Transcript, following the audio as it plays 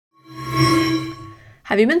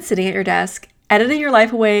Have you been sitting at your desk, editing your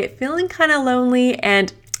life away, feeling kind of lonely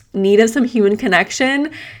and need of some human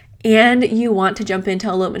connection, and you want to jump into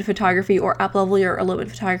elopement photography or uplevel your elopement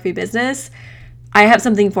photography business? I have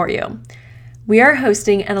something for you. We are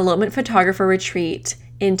hosting an elopement photographer retreat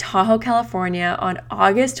in Tahoe, California on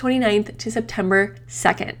August 29th to September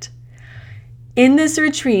 2nd. In this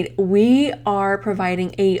retreat, we are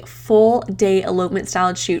providing a full day elopement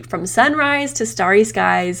styled shoot from sunrise to starry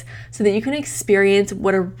skies so that you can experience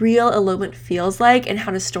what a real elopement feels like and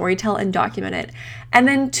how to storytell and document it. And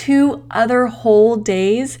then 2 other whole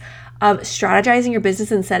days of strategizing your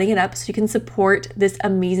business and setting it up so you can support this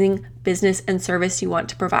amazing business and service you want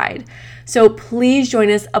to provide. So please join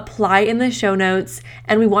us, apply in the show notes,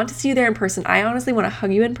 and we want to see you there in person. I honestly want to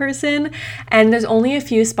hug you in person, and there's only a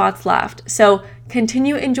few spots left. So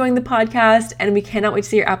continue enjoying the podcast, and we cannot wait to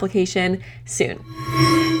see your application soon.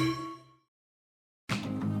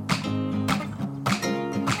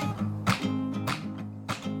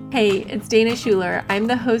 Hey, it's Dana Schuler. I'm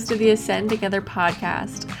the host of the Ascend Together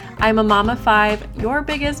podcast. I'm a mom of 5, your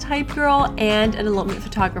biggest hype girl, and an elopement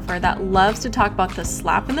photographer that loves to talk about the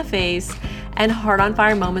slap in the face and heart on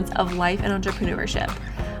fire moments of life and entrepreneurship.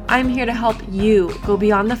 I'm here to help you go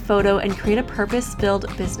beyond the photo and create a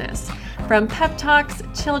purpose-filled business. From pep talks,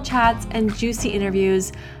 chill chats, and juicy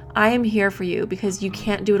interviews, I am here for you because you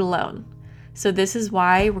can't do it alone. So this is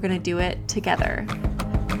why we're going to do it together.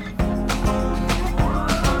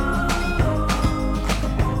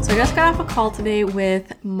 So I just got off a call today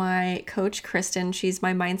with my coach, Kristen. She's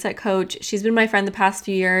my mindset coach. She's been my friend the past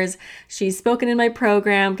few years. She's spoken in my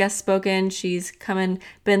program, guest spoken. She's come and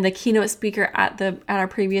been the keynote speaker at our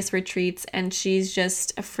previous retreats, and she's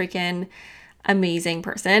just a freaking amazing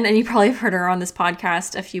person. And you probably have heard her on this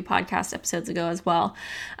podcast a few podcast episodes ago as well.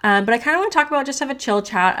 But I kind of want to talk about, just have a chill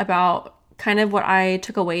chat about kind of what I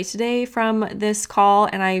took away today from this call,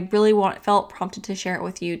 and I really felt prompted to share it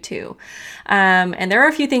with you too. And there are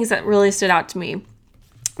a few things that really stood out to me.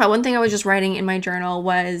 But one thing I was just writing in my journal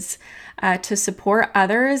was to support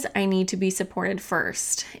others, I need to be supported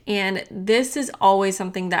first. And this is always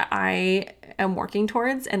something that I am working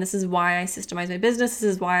towards, and this is why I systemize my business.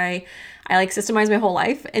 This is why I systemize my whole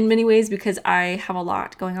life in many ways, because I have a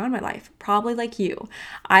lot going on in my life, probably like you.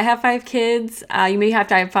 I have 5 kids. You may have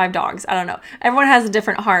to have 5 dogs. I don't know. Everyone has a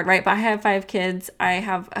different heart, right? But I have 5 kids. I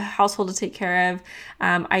have a household to take care of.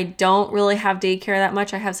 I don't really have daycare that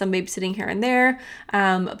much. I have some babysitting here and there.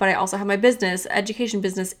 But I also have my business, education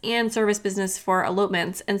business, and service business for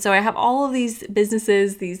elopements. And so I have all of these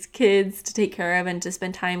businesses, these kids to take care of and to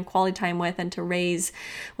spend quality time with and to raise,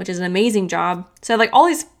 which is an amazing job. So I have all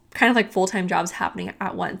these kind of full-time jobs happening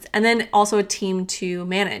at once. And then also a team to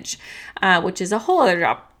manage, which is a whole other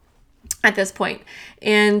job at this point.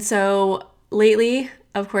 And so lately,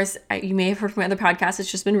 of course, you may have heard from my other podcasts,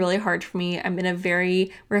 it's just been really hard for me. I'm in a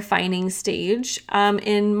very refining stage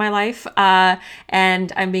in my life,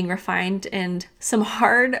 and I'm being refined in some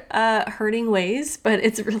hard, hurting ways, but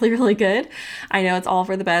it's really, really good. I know it's all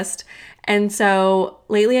for the best. And so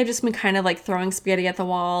lately I've just been kind of throwing spaghetti at the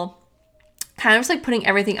wall, kind of just putting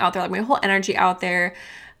everything out there, my whole energy out there,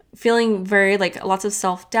 feeling very lots of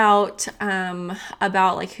self-doubt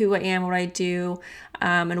about who I am, what I do,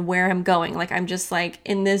 and where I'm going. I'm just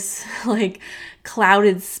in this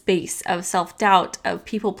clouded space of self-doubt, of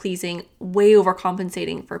people pleasing, way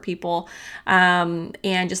overcompensating for people, and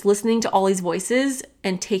just listening to all these voices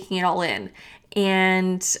and taking it all in.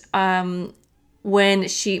 And when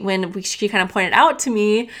she kind of pointed out to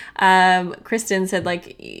me, Kristen said,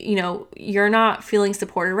 you're not feeling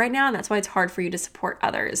supported right now, and that's why it's hard for you to support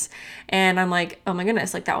others. And I'm like, oh my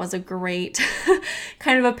goodness, that was a great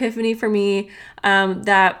kind of epiphany for me,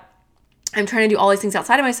 that I'm trying to do all these things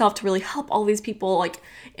outside of myself to really help all these people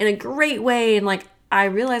in a great way. And I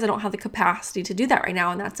realize I don't have the capacity to do that right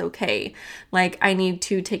now, and that's okay. I need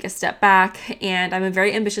to take a step back, and I'm a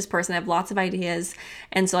very ambitious person. I have lots of ideas.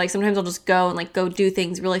 And so sometimes I'll just go and go do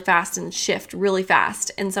things really fast and shift really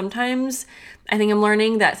fast. And sometimes I think I'm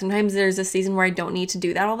learning that sometimes there's a season where I don't need to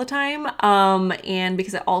do that all the time. And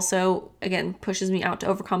because it also, again, pushes me out to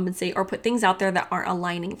overcompensate or put things out there that aren't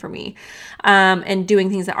aligning for me, and doing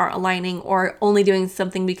things that aren't aligning, or only doing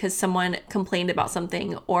something because someone complained about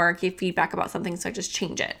something or gave feedback about something. So I just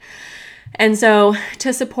change it. And so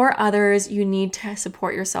to support others, you need to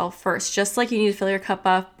support yourself first. Just like you need to fill your cup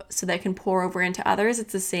up so that it can pour over into others,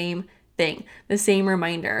 it's the same thing, the same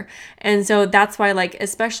reminder. And so that's why,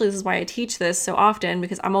 especially this is why I teach this so often,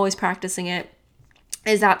 because I'm always practicing it,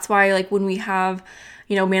 is that's why when we have,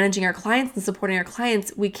 managing our clients and supporting our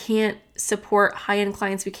clients, we can't support high-end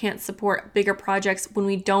clients, we can't support bigger projects when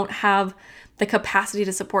we don't have the capacity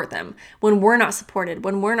to support them, when we're not supported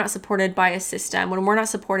by a system, when we're not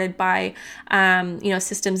supported by,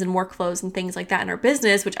 systems and workflows and things like that in our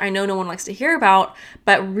business, which I know no one likes to hear about,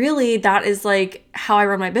 but really that is like how I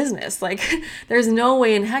run my business. Like there's no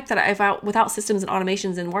way in heck that without systems and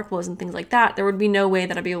automations and workflows and things like that, there would be no way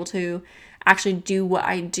that I'd be able to actually do what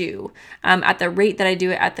I do at the rate that I do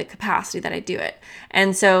it, at the capacity that I do it.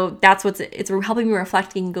 And so that's it's helping me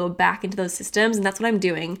reflect and go back into those systems. And that's what I'm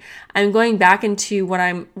doing. I'm going back into what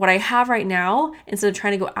I have right now instead of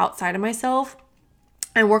trying to go outside of myself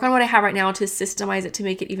and work on what I have right now to systemize it to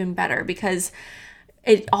make it even better, because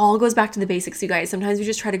it all goes back to the basics, you guys. Sometimes we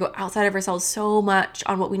just try to go outside of ourselves so much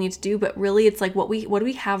on what we need to do, but really it's like what do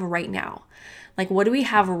we have right now? Like, what do we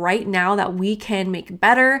have right now that we can make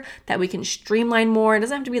better, that we can streamline more? It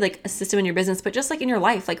doesn't have to be like a system in your business, but just like in your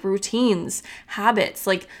life, like routines, habits,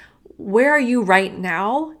 like where are you right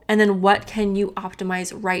now? And then what can you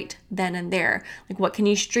optimize right then and there? Like, what can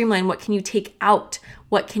you streamline? What can you take out?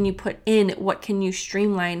 What can you put in? What can you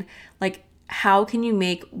streamline? Like, how can you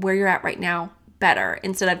make where you're at right now better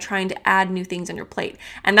instead of trying to add new things on your plate?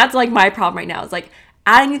 And that's like my problem right now, is like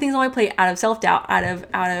adding new things on my plate out of self-doubt,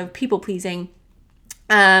 out of people pleasing.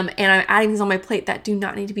 And I'm adding things on my plate that do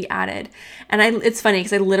not need to be added. And it's funny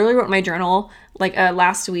because I literally wrote my journal like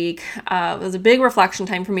last week. It was a big reflection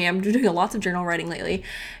time for me. I'm doing lots of journal writing lately.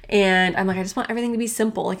 And I'm like, I just want everything to be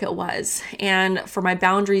simple like it was. And for my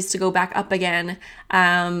boundaries to go back up again,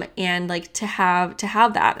 and like to have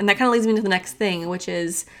that. And that kind of leads me to the next thing, which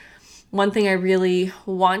is one thing I really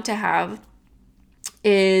want to have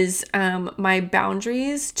is my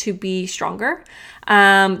boundaries to be stronger.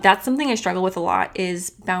 That's something I struggle with a lot, is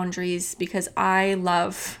boundaries, because I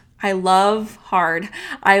love hard.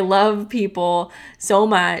 I love people so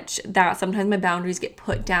much that sometimes my boundaries get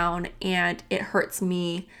put down and it hurts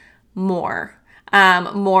me more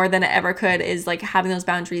than it ever could, is like having those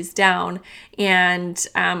boundaries down. And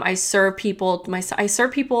I serve people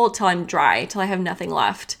till I'm dry, till I have nothing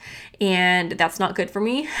left. And that's not good for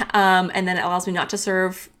me. And then it allows me not to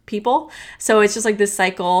serve people. So it's just like this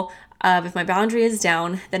cycle of, if my boundary is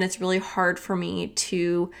down, then it's really hard for me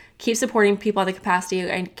to keep supporting people at the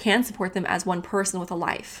capacity I can support them as one person with a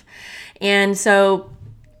life. And so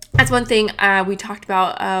that's one thing we talked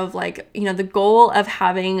about, of like, the goal of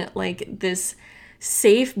having like this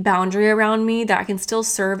safe boundary around me that I can still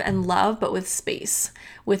serve and love, but with space,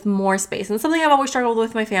 with more space. And it's something I've always struggled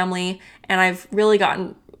with my family, and I've really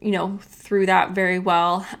gotten through that very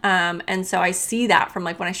well. And so I see that from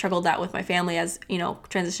like when I struggled that with my family as,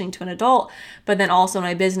 transitioning to an adult, but then also in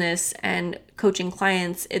my business and coaching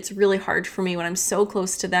clients, it's really hard for me when I'm so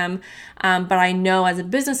close to them. But I know as a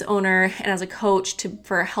business owner and as a coach,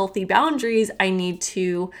 for healthy boundaries, I need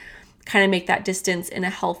to kind of make that distance in a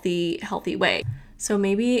healthy way. So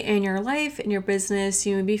maybe in your life, in your business,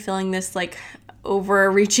 you may be feeling this like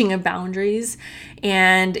overreaching of boundaries,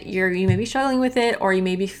 and you may be struggling with it, or you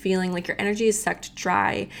may be feeling like your energy is sucked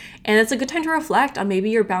dry. And it's a good time to reflect on maybe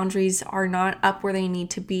your boundaries are not up where they need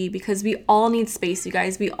to be, because we all need space, you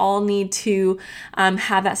guys. We all need to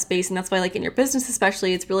have that space. And that's why, like in your business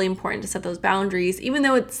especially, it's really important to set those boundaries, even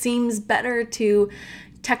though it seems better to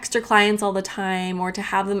text your clients all the time, or to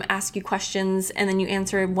have them ask you questions and then you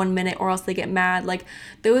answer in 1 minute or else they get mad. Like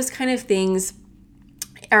those kind of things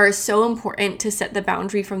are so important to set the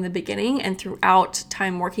boundary from the beginning and throughout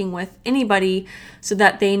time working with anybody, so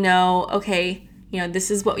that they know, okay, this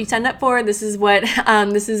is what you signed up for. This is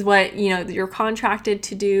what you're contracted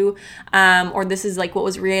to do, or this is like what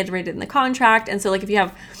was reiterated in the contract. And so like if you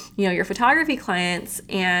have, your photography clients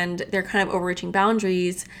and they're kind of overreaching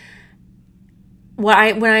boundaries, when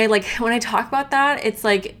I talk about that, it's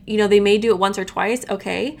like, they may do it once or twice,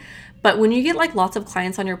 okay. But when you get like lots of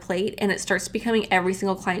clients on your plate and it starts becoming every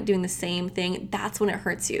single client doing the same thing, that's when it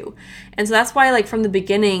hurts you. And so that's why, like from the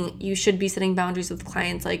beginning, you should be setting boundaries with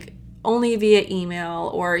clients, like only via email,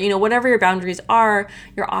 or, whatever your boundaries are,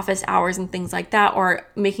 your office hours and things like that, or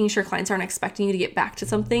making sure clients aren't expecting you to get back to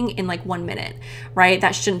something in like 1 minute, right?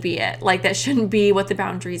 That shouldn't be it. Like that shouldn't be what the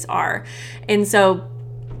boundaries are. And so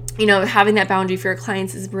having that boundary for your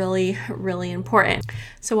clients is really, really important.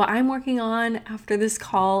 So what I'm working on after this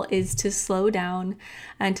call is to slow down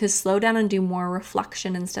and do more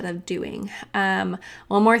reflection instead of doing. One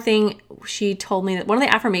more thing, she told me that one of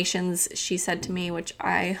the affirmations she said to me, which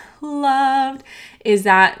I loved, is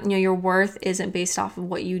that, your worth isn't based off of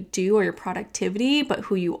what you do or your productivity, but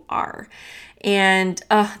who you are. And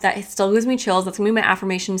that still gives me chills. That's gonna be my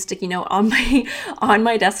affirmation sticky note on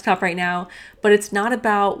my desktop right now. But it's not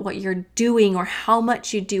about what you're doing or how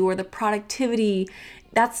much you do or the productivity.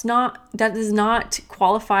 that does not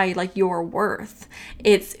qualify like your worth.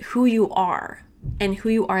 It's who you are and who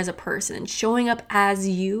you are as a person. And showing up as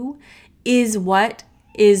you is what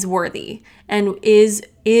is worthy and is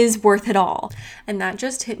worth it all. And that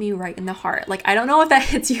just hit me right in the heart. Like, I don't know if that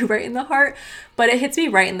hits you right in the heart, but it hits me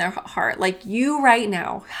right in the heart. Like, you right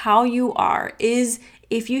now, how you are is,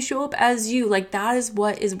 if you show up as you, like, that is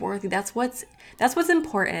what is worthy. That's what's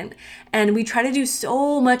important. And we try to do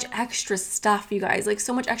so much extra stuff, you guys, like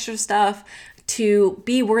so much extra stuff to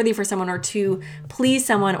be worthy for someone or to please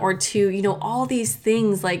someone or to, you know, all these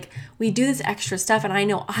things. Like, we do this extra stuff, and I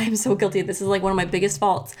know I'm so guilty. This is like one of my biggest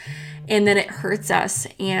faults. And then it hurts us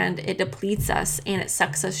and it depletes us and it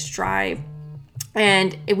sucks us dry.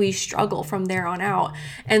 And we struggle from there on out.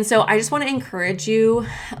 And so I just want to encourage you,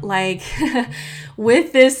 like,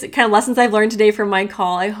 with this kind of lessons I've learned today from my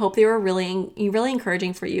call, I hope they were really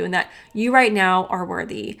encouraging for you, and that you right now are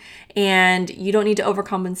worthy and you don't need to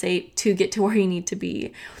overcompensate to get to where you need to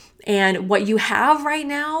be. And what you have right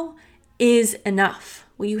now is enough.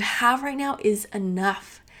 What you have right now is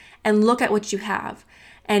enough. And look at what you have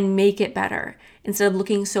and make it better instead of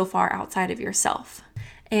looking so far outside of yourself.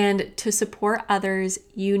 And to support others,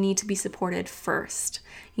 you need to be supported first.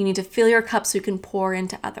 You need to fill your cup so you can pour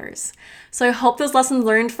into others. So I hope those lessons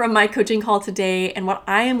learned from my coaching call today and what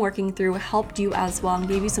I am working through helped you as well and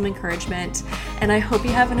gave you some encouragement. And I hope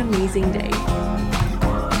you have an amazing day.